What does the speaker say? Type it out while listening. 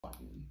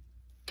one.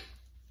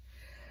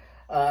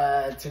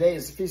 Today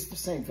is the feast of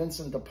St.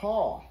 Vincent de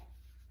Paul,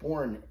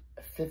 born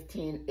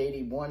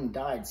 1581,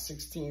 died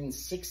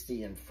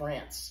 1660 in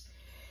France.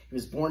 He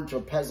was born to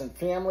a peasant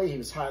family. He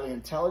was highly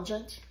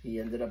intelligent. He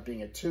ended up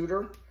being a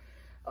tutor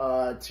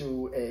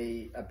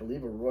to I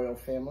believe, a royal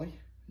family,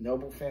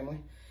 noble family.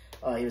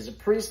 He was a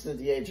priest at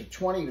the age of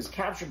 20. He was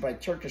captured by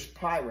Turkish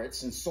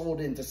pirates and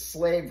sold into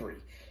slavery.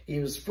 He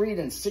was freed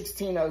in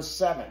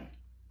 1607.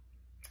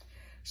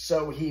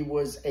 So he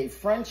was a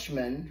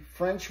Frenchman,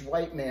 French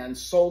white man,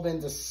 sold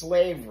into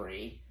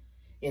slavery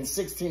in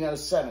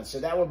 1607. So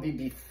that would be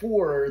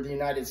before the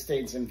United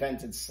States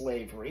invented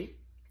slavery.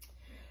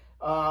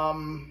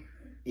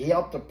 He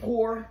helped the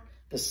poor,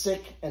 the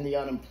sick, and the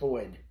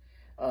unemployed.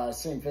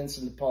 St.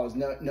 Vincent de Paul is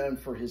known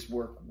for his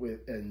work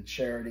in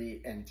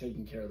charity and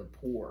taking care of the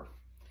poor.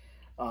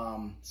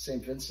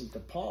 St. Vincent de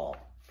Paul,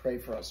 pray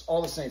for us.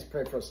 All the saints,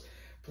 pray for us.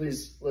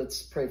 Please,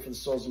 let's pray for the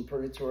souls in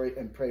purgatory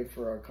and pray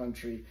for our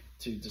country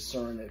to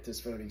discern at this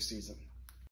voting season.